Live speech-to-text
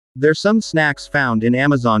There's some snacks found in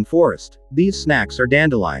Amazon forest. These snacks are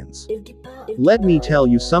dandelions. Let me tell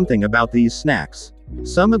you something about these snacks.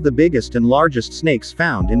 Some of the biggest and largest snakes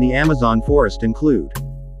found in the Amazon forest include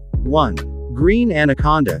 1. Green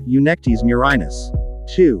anaconda, Eunectes murinus.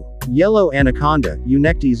 2. Yellow anaconda,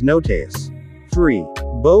 Eunectes notaeus. 3.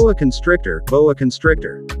 Boa constrictor, Boa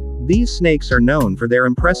constrictor. These snakes are known for their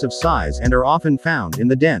impressive size and are often found in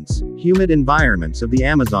the dense, humid environments of the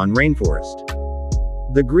Amazon rainforest.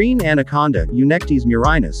 The green anaconda, Eunectes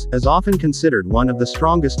murinus, is often considered one of the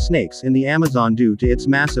strongest snakes in the Amazon due to its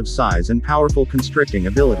massive size and powerful constricting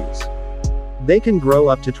abilities. They can grow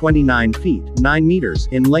up to 29 feet, 9 meters,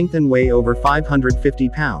 in length and weigh over 550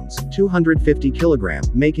 pounds, 250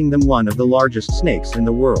 kilograms, making them one of the largest snakes in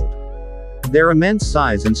the world. Their immense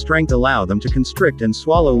size and strength allow them to constrict and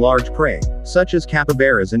swallow large prey, such as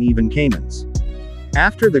capybaras and even caimans.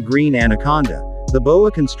 After the green anaconda, the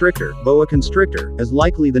boa constrictor, is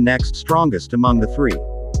likely the next strongest among the three.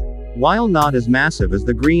 While not as massive as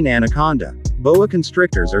the green anaconda, boa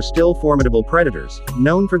constrictors are still formidable predators,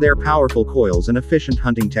 known for their powerful coils and efficient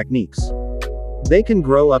hunting techniques. They can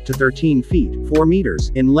grow up to 13 feet, 4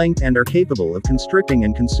 meters, in length and are capable of constricting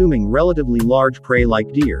and consuming relatively large prey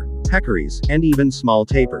like deer, peccaries, and even small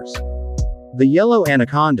tapirs. The yellow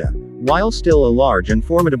anaconda, while still a large and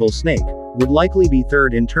formidable snake, would likely be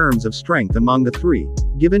third in terms of strength among the three,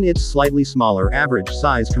 given its slightly smaller average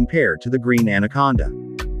size compared to the green anaconda.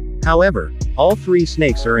 However, all three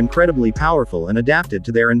snakes are incredibly powerful and adapted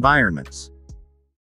to their environments.